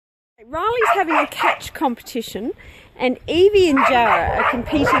Riley's having a catch competition and Evie and Jarrah are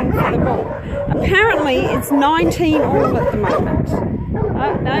competing for the ball. Apparently it's 19 all at the moment.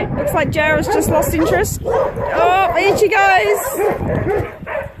 Oh no, looks like Jarrah's just lost interest. Oh, here she goes.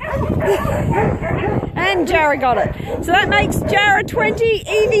 And Jarrah got it. So that makes Jarrah 20,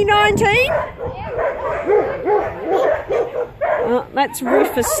 Evie 19. Oh, that's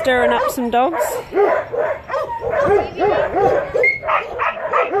Rufus stirring up some dogs.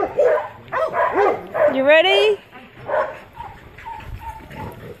 You ready?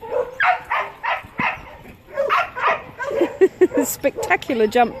 Spectacular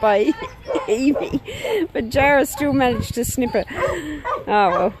jump by Evie, but Jarrah still managed to snip it. Oh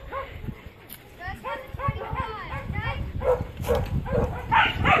well.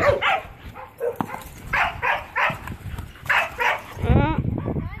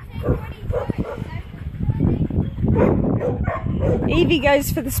 Evie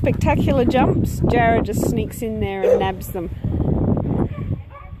goes for the spectacular jumps. Jarrah just sneaks in there and nabs them.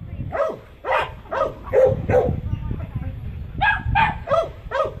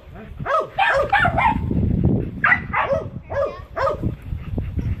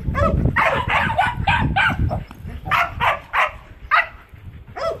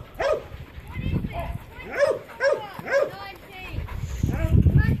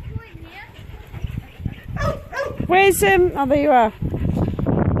 Where's him? Oh, there you are.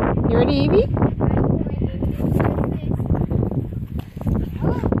 You ready, Evie?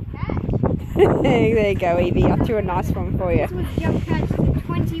 There you go, Evie. I threw a nice one for you. This was jump catch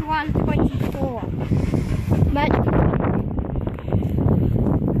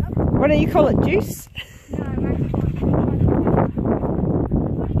 21-24. What do you call it? Juice?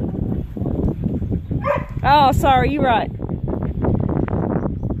 Oh, sorry. You're right.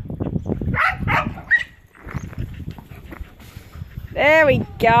 There we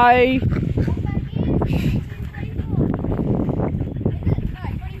go.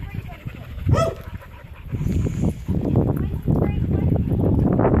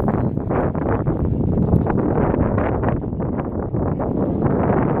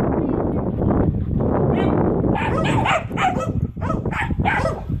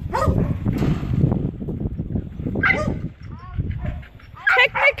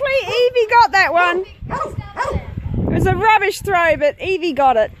 Technically, Evie got that one. It was a rubbish throw, but Evie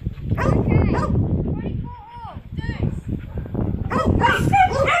got it.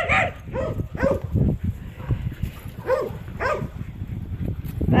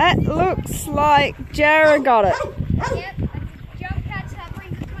 That looks like Jarrah got it. Yep, that's a jump catch that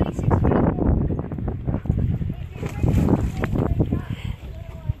brings it 26-24.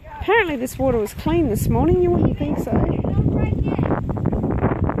 Apparently this water was clean this morning, you wouldn't think so.